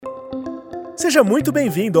Seja muito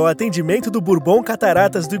bem-vindo ao atendimento do Bourbon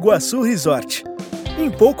Cataratas do Iguaçu Resort. Em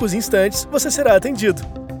poucos instantes, você será atendido.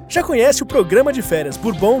 Já conhece o programa de férias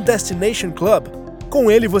Bourbon Destination Club?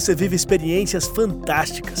 Com ele você vive experiências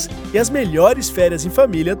fantásticas e as melhores férias em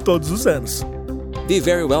família todos os anos. Be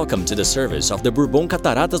very welcome to the service of the Bourbon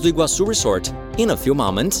Cataratas do Iguaçu Resort. In a few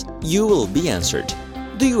moments, you will be answered.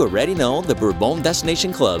 Do you already know the Bourbon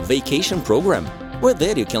Destination Club vacation program? With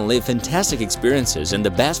it, you can live fantastic experiences and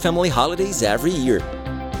the best family holidays every year.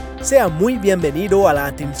 Sea muy bienvenido a la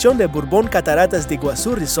atención de Bourbon Cataratas de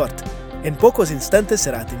Iguaçu Resort. En pocos instantes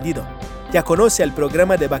será atendido. ¿Ya conoce el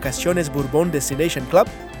programa de vacaciones Bourbon Destination Club?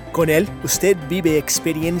 Con él, usted vive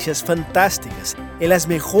experiencias fantásticas en las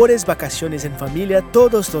mejores vacaciones en familia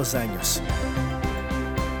todos los años.